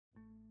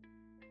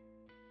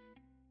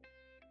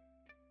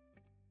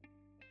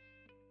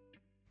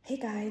Hey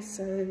guys,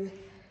 so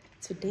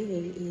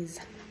today is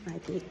my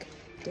big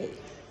day.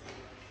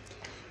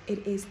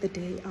 It is the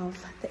day of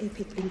the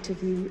EPIK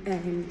interview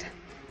and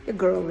the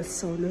girl is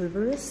so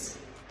nervous,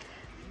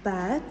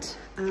 but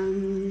I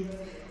know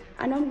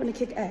I'm gonna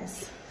kick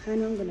ass. I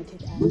know I'm gonna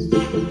kick ass.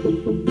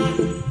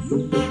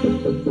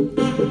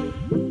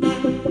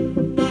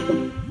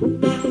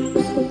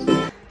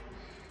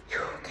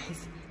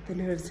 Guys, the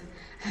nerves.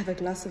 I have a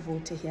glass of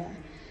water here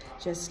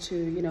just to,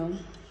 you know,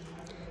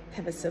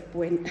 have a sip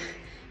when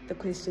the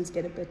questions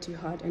get a bit too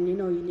hard, and you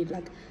know, you need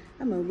like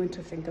a moment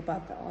to think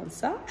about the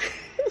answer.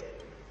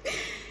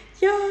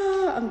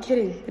 Yeah, I'm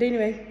kidding, but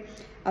anyway,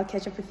 I'll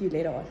catch up with you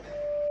later on.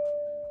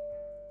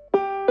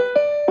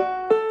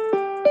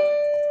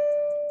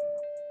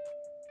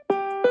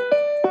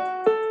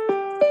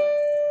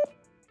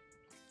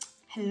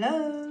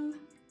 Hello.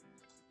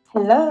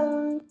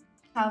 Hello.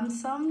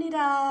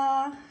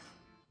 감사합니다.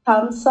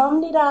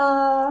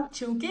 감사합니다.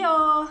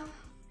 줄게요.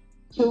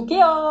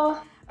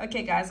 줄게요.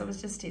 Okay guys, I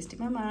was just testing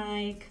my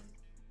mic.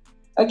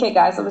 Okay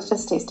guys, I was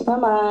just testing my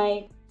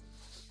mic.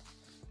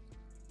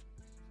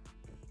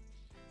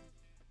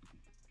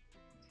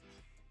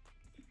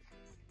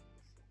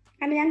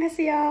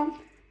 안녕하세요.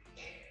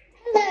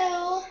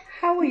 Hello.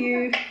 How are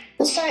you?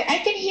 Sorry, I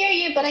can hear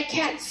you, but I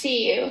can't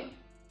see you.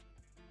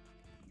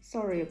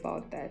 Sorry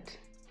about that.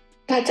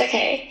 That's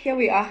okay. Here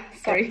we are.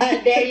 Sorry.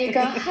 There you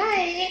go.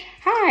 Hi.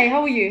 Hi,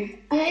 how are you?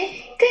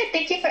 Hi. Good.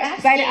 Thank you for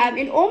asking. But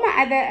in all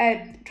my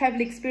other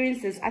travel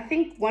experiences, I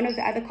think one of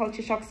the other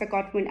culture shocks I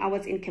got when I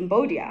was in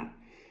Cambodia.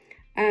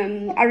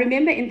 I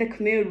remember in the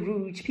Khmer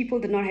Rouge, people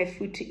did not have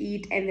food to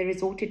eat and they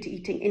resorted to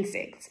eating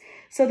insects.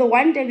 So the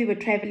one day we were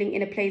traveling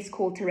in a place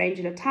called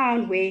Tarantula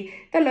town where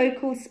the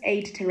locals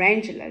ate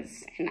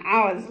tarantulas. And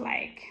I was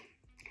like,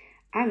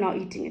 I'm not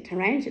eating a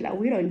tarantula.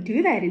 We don't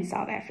do that in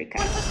South Africa.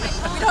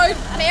 We don't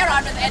play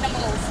around with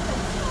animals.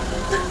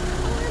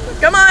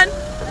 Come on.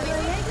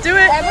 Do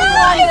it.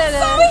 Everyone it's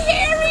so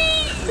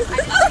hairy.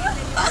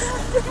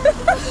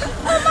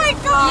 Oh my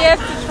god. You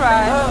have to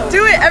try.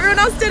 Do it. Everyone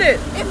else did it.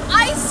 If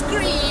I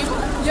scream,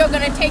 you're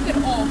going to take it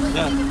off.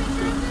 Yeah.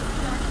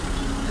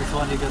 This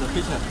one you get a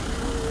picture.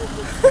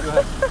 Go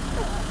ahead.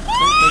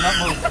 Do not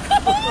move.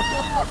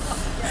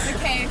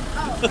 Okay.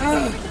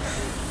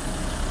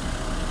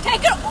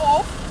 Take it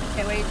off.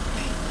 Okay, wait.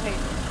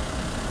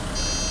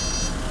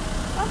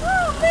 Oh,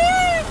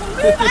 move.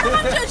 I don't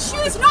want your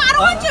shoes. No, I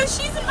don't want your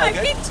shoes in my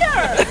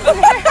picture.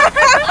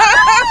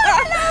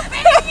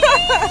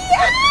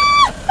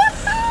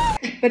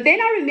 But then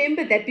I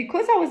remembered that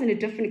because I was in a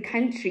different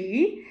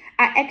country,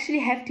 I actually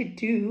have to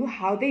do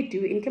how they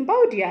do in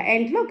Cambodia.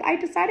 And look, I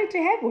decided to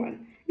have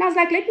one. And I was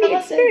like, let me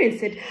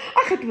experience it.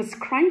 Oh, it was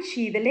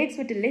crunchy. The legs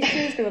were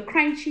delicious. They were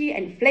crunchy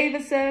and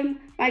flavorsome.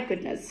 My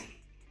goodness.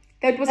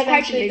 That was I'm quite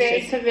actually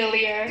delicious. very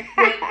familiar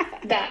with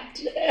that.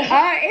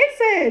 Is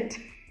it?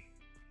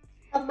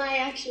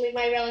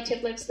 My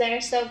relative lives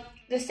there, so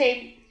the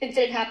same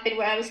incident happened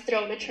where I was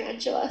thrown a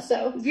tarantula.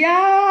 So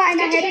yeah,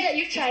 and I had that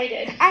you tried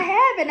it. I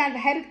have, and I've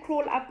had it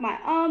crawl up my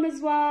arm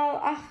as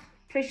well. Ah,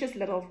 precious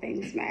little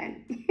things,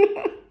 man.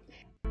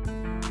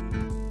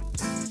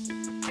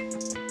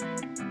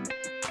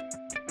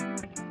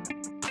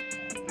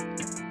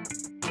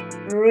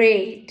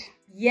 Red,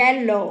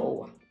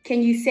 yellow.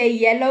 Can you say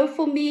yellow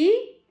for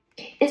me?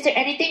 Is there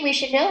anything we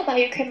should know about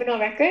your criminal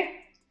record?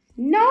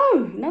 No,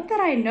 not that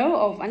I know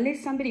of,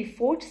 unless somebody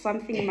forged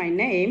something in my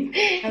name.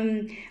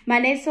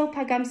 Maneso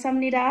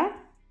pagamsamnida.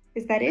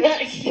 Is that it?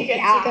 Yes, you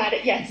got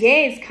it, yes.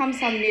 Yes,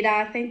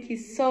 kamsamnida. Thank you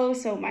so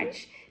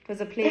much. It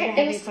was a pleasure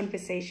having a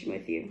conversation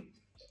with you.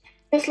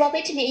 It was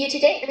lovely to meet you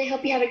today, and I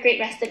hope you have a great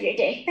rest of your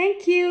day.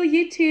 Thank you.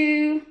 You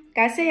too.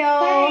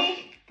 Gaseyo. Bye.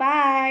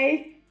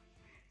 Bye.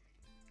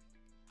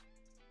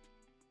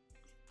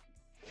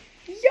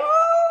 Yo!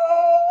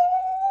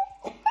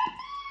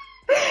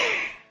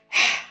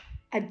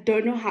 I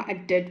don't know how I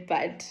did,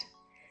 but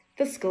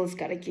this girl's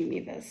gotta give me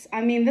this.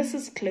 I mean, this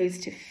is close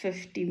to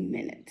 50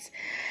 minutes.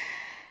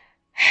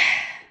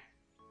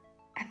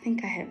 I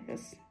think I have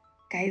this.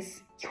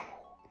 Guys.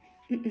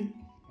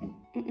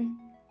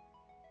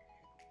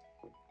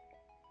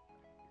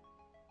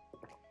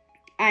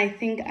 I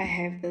think I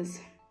have this.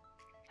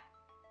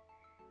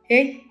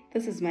 Hey,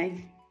 this is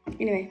mine.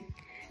 Anyway,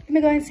 let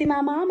me go and see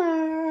my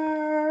mama.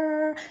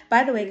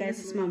 By the way, guys,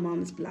 this is my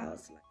mom's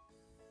blouse.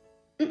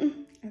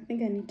 I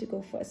think I need to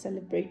go for a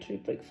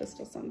celebratory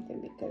breakfast or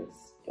something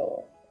because,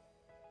 yo.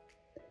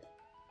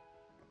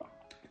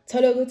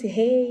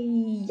 Hey,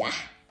 yeah.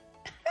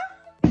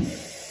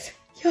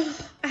 Yo,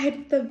 I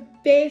had the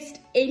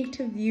best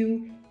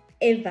interview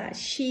ever.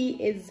 She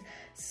is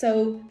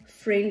so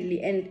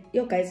friendly. And,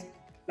 yo, guys,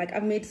 like,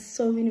 I've made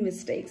so many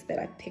mistakes that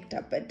I picked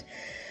up, but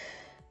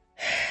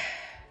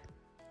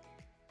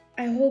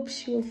I hope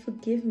she will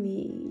forgive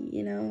me,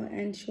 you know,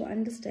 and she'll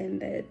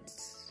understand that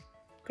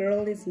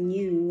girl is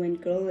new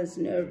and girl is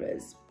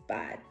nervous,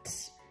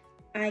 but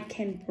I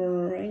can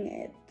bring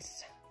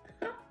it.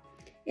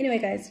 Anyway,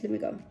 guys, let me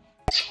go.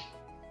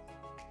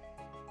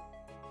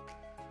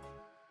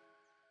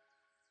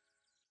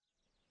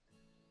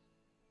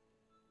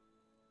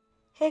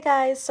 Hey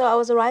guys, so I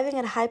was arriving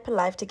at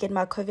Hyperlife to get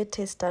my COVID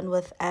test done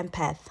with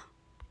Ampath.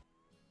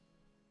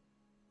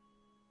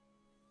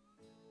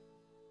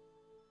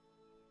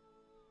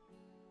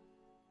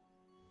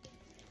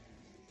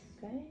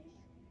 Okay,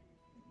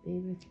 be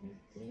with me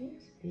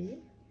please, be.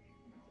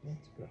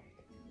 Let's block.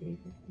 Be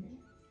with me.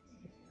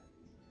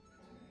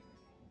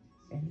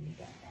 And we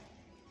got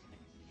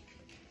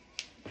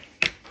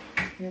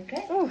that. You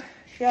okay? Oh,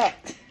 yeah.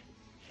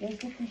 There's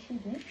the fishy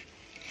bit.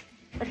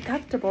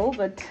 Uncomfortable,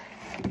 but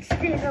It's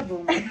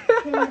terrible, man.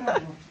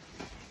 Terrible.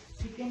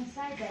 You can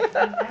say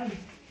that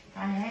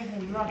I had a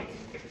lot.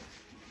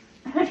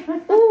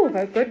 oh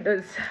my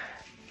goodness.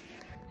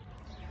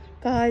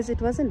 Guys,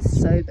 it wasn't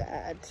so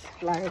bad.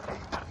 Like,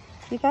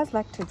 you guys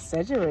like to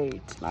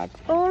exaggerate. Like,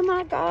 oh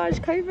my gosh,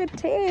 COVID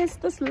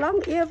test, this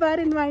long earbud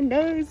in my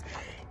nose.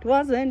 It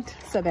wasn't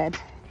so bad.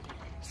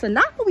 So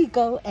now we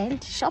go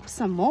and shop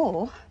some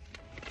more.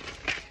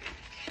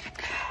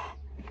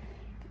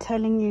 I'm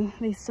telling you,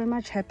 there's so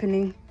much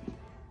happening.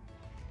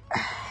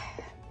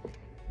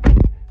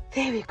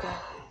 There we go.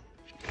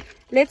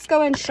 Let's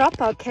go and shop.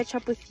 I'll catch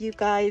up with you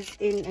guys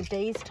in a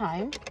day's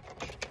time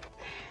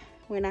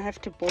when I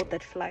have to board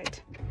that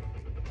flight.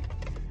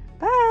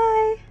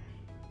 Bye.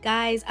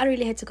 Guys, I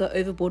really had to go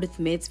overboard with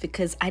meds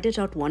because I did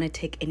not want to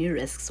take any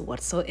risks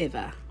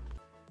whatsoever.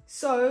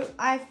 So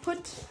I've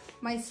put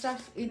my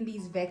stuff in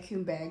these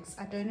vacuum bags.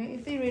 I don't know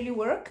if they really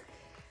work,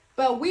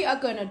 but we are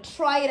gonna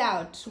try it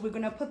out. We're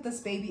gonna put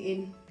this baby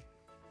in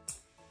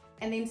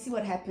and then see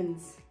what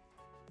happens,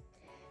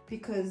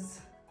 because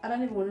I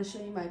don't even want to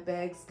show you my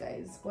bags,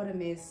 guys. What a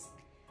mess.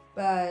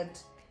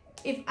 But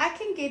if I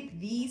can get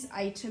these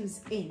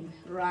items in,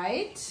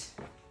 right?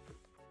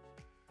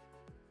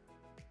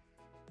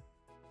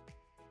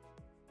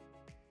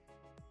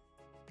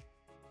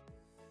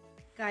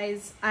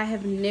 Guys, I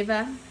have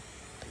never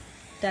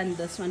done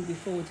this one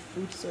before with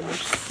food, so let's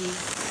see.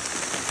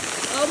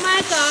 Oh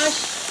my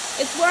gosh,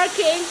 it's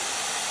working.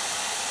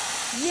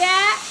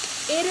 Yeah,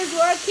 it is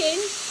working.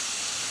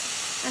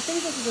 I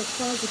think this is as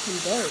far as it can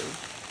go.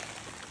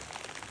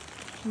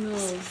 No,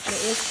 the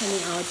air's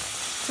coming out.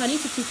 So I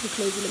need to keep it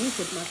closed. Let me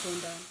put my phone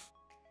down.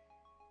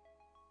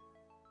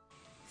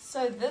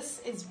 So this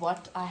is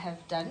what I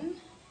have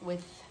done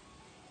with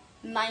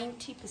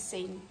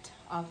 90%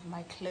 of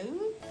my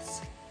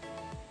clothes.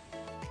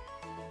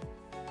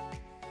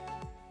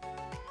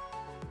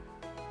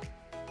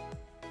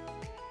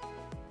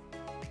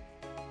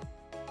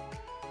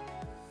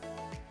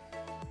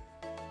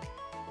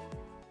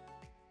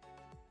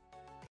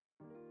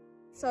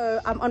 So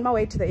I'm on my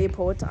way to the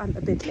airport. I'm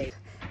a bit late.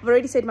 I've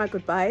already said my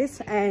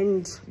goodbyes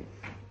and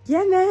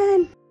yeah,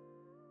 man.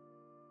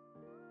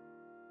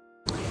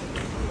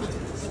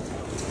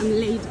 I'm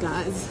late,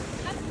 guys.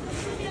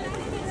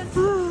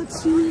 Oh,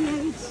 it's too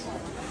late.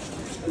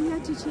 We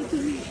had to check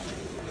in.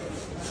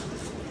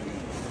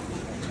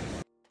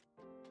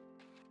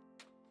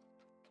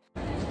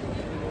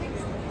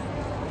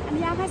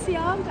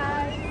 Annyeonghaseyo,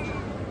 guys.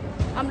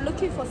 I'm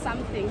looking for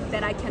something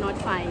that I cannot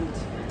find.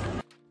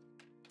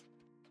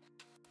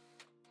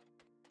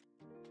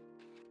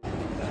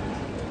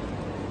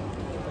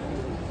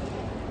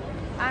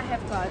 I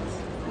have got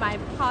my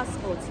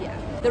passport here.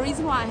 The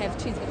reason why I have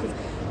two is because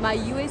my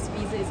US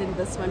visa is in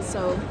this one,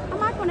 so I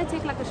might want to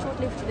take like a short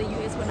lift to the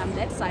US when I'm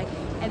that side,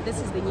 and this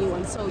is the new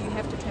one, so you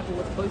have to travel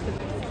with both of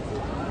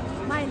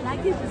them. My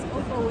luggage is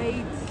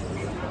overweight.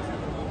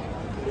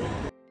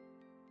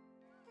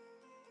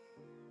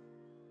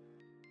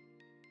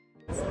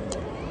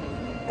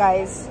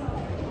 Guys,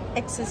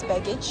 excess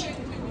baggage.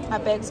 My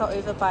bags are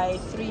over by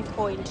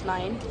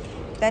 3.9.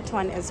 That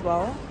one as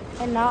well.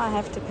 And now I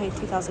have to pay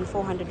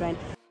 2,400 Rand.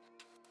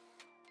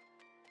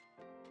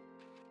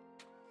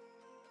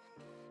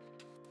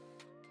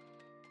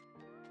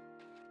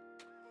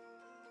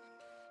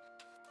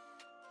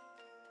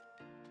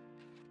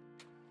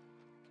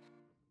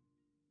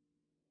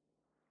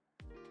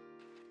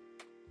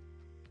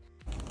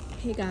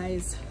 Hey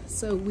guys,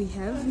 so we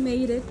have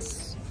made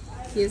it.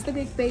 Here's the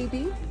big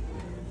baby.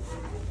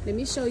 Let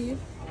me show you.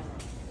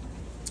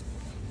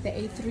 The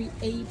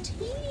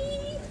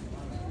A380.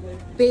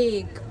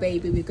 Big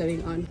baby we're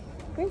going on.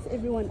 Where's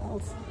everyone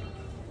else?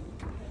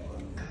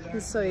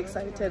 I'm so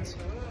excited.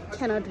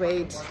 Cannot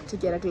wait to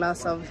get a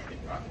glass of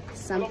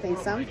something.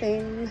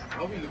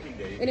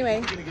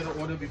 Anyway,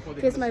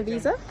 here's my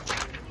visa.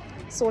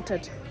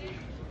 Sorted.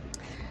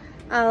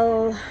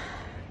 I'll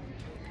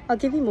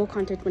give you more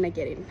content when I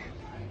get in.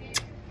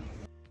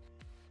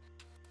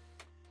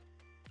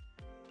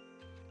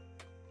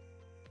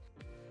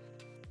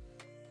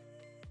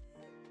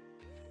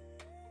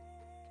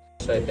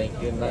 So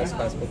thank you. Nice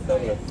passport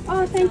cover.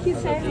 Oh, thank you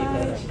so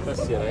much.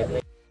 Trust you,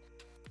 right?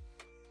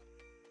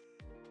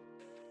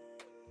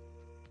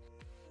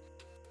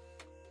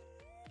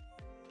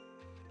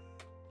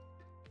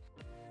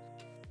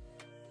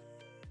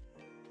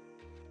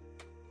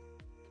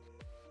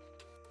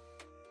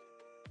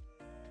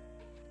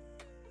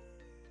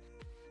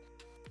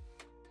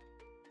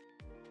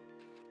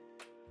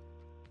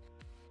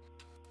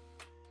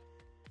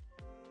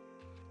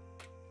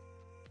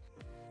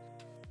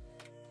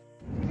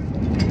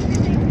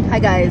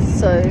 Hi guys,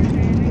 so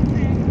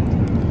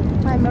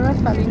my mirror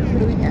falling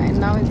through here and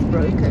now it's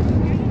broken.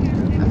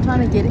 I'm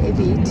trying to get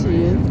Evie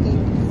to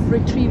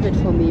retrieve it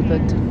for me, but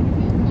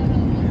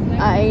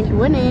I ain't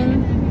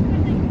winning.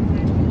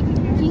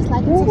 Please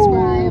like and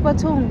subscribe.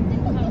 Batung.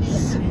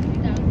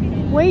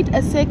 Wait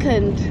a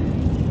second.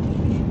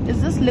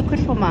 Is this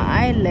liquid for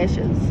my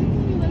eyelashes?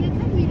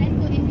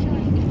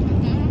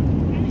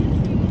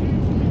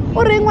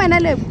 Oring when I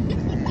live.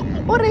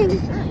 Oring.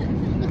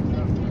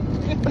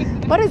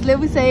 What is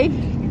Levi saying?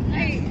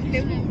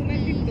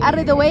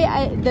 Are the way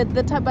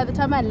the time by the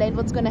time I land,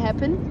 what's gonna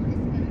happen?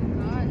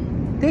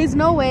 There's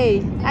no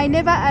way. I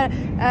never.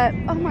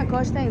 Oh my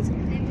gosh, thanks.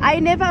 I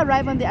never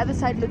arrive on the other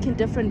side looking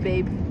different,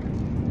 babe.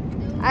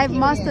 I've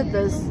mastered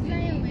this.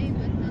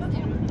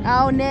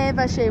 I'll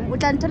never shame.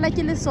 Utlantala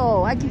kile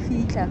so a ke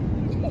fitla.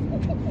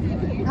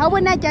 How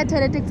when I get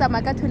toilet exam,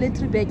 I got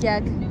toiletry bag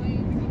yak.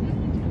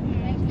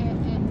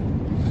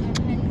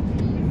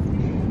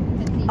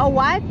 A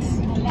what?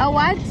 A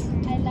what?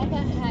 I love a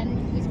hand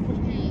who's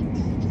prepared.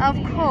 Of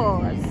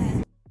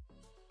course.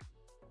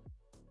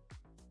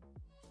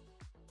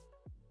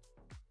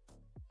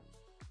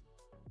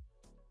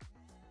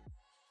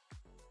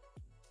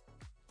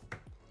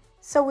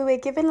 So we were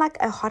given like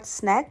a hot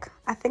snack.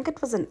 I think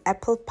it was an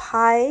apple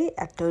pie.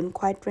 I don't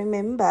quite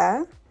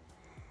remember.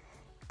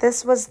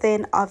 This was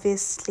then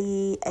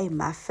obviously a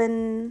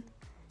muffin,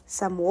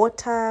 some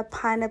water,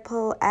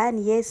 pineapple, and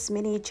yes,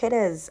 mini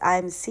cheddars.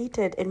 I'm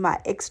seated in my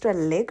extra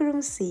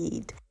legroom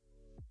seat.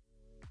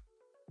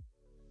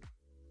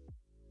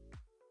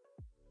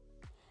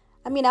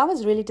 I mean, I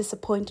was really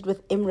disappointed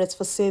with Emirates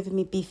for serving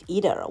me beef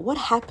eater. What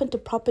happened to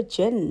proper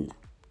gin?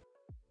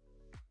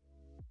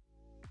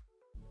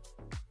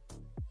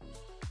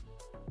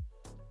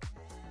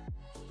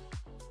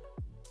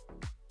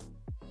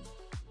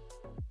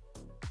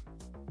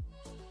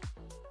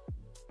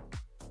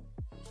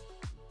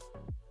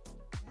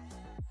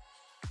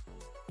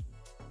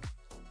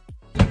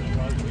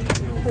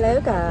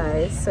 Hello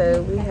guys,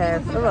 so we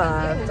have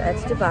arrived at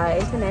Dubai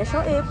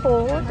International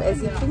Airport,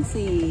 as you can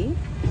see.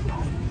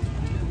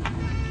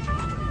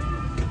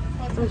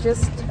 I'm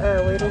just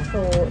waiting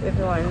for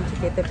everyone to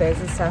get their bags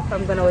and stuff.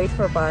 I'm gonna wait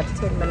for about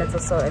 10 minutes or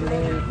so and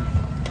then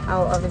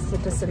I'll obviously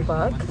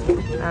disembark.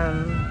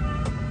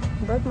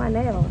 Broke my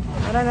nail,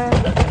 I don't know.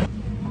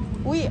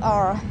 We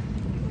are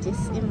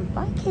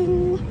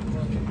disembarking.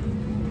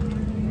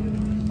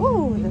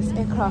 Oh, this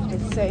aircraft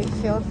is so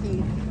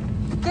filthy.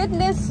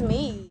 Goodness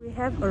me. We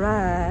have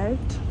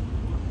arrived.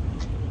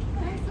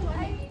 It's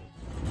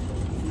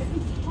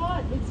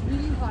hot. It's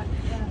really hot.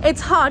 Yeah.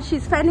 It's hot.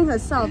 She's fanning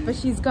herself, but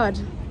she's got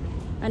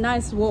a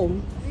nice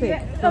warm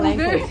thick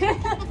blanket.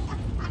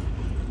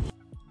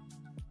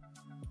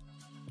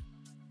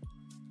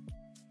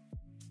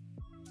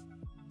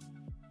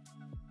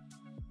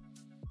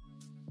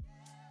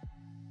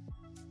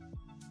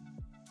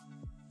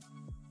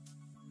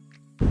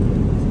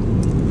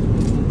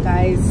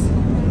 Guys,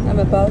 I'm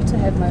about to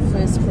have my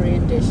first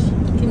Korean dish,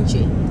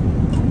 kimchi.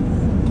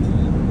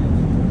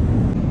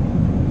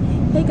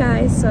 Hey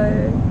guys, so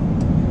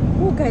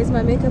oh guys,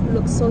 my makeup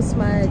looks so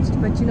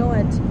smudged, but you know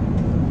what?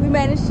 We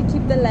managed to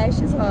keep the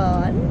lashes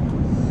on.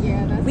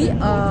 Yeah, that's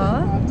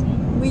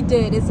We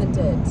did, isn't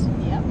it?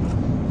 Yep.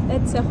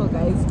 Let's settle,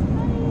 guys.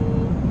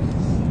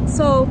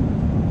 So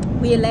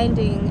we are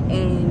landing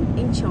in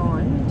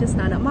Incheon, just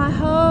now at my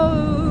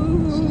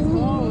home.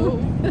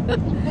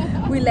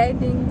 We're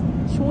landing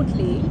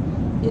shortly.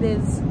 It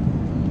is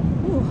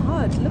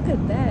hot. Look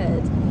at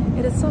that.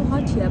 It is so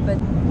hot here,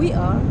 but we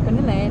are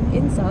gonna land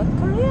in South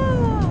Korea.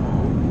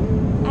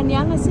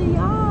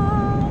 Annyeonghaseyo.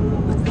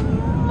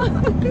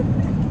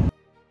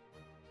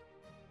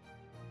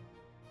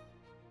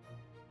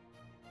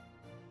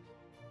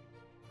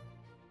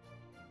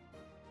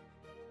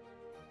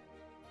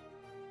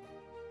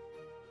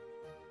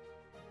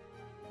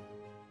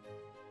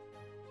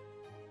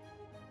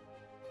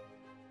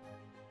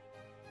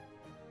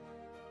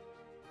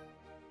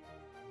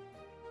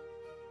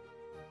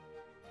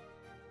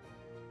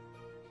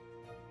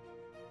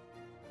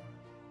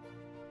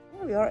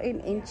 We are in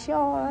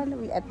Incheon.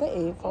 We're at the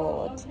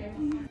airport.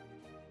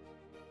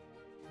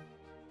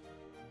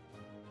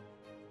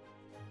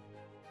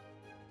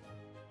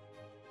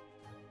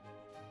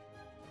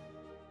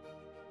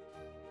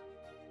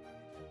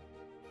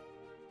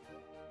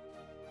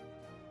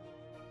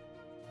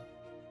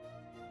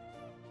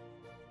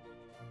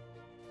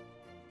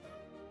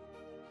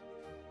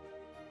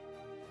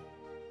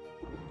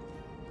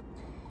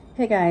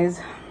 Hey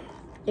guys,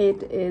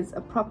 it is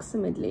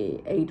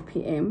approximately 8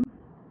 p.m.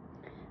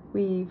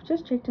 We've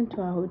just checked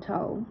into our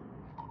hotel.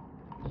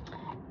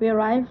 We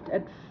arrived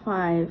at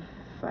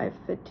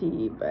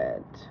 5:30,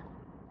 but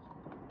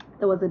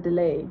there was a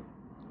delay.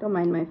 Don't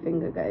mind my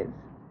finger, guys.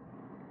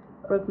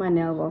 Broke my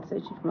nail while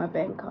searching for my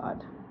bank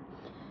card.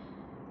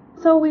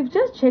 So we've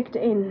just checked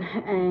in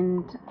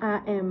and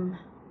I am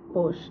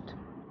bushed.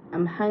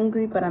 I'm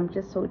hungry, but I'm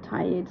just so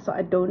tired, so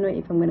I don't know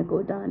if I'm gonna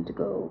go down to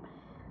go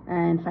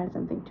and find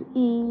something to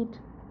eat.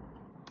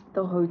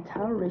 The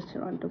hotel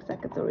restaurant looks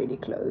like it's already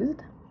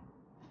closed.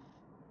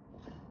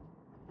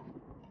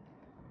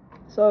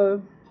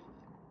 So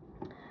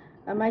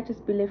I might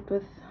just be left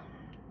with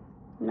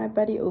my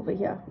buddy over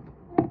here.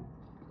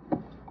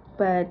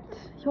 But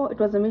yo, it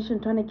was a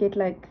mission trying to get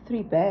like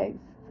 3 bags.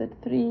 So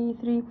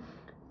 2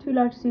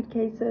 large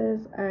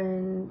suitcases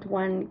and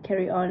 1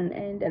 carry-on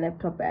and a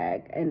laptop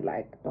bag and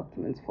like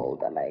documents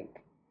folder.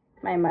 Like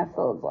my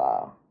muscles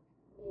are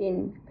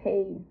in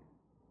pain.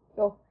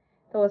 Yo,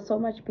 there was so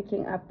much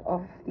picking up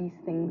of these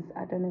things.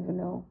 I don't even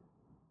know.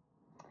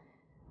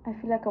 I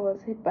feel like I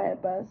was hit by a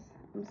bus.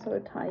 I'm so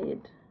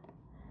tired.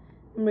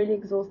 I'm really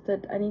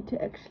exhausted. I need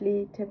to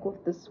actually take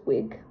off this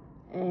wig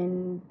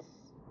and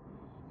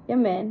yeah,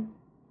 man,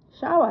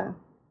 shower.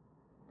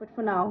 But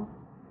for now,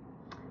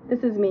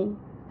 this is me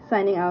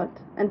signing out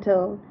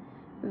until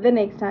the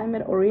next time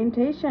at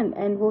orientation,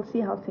 and we'll see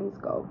how things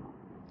go.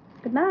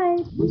 Good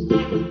night.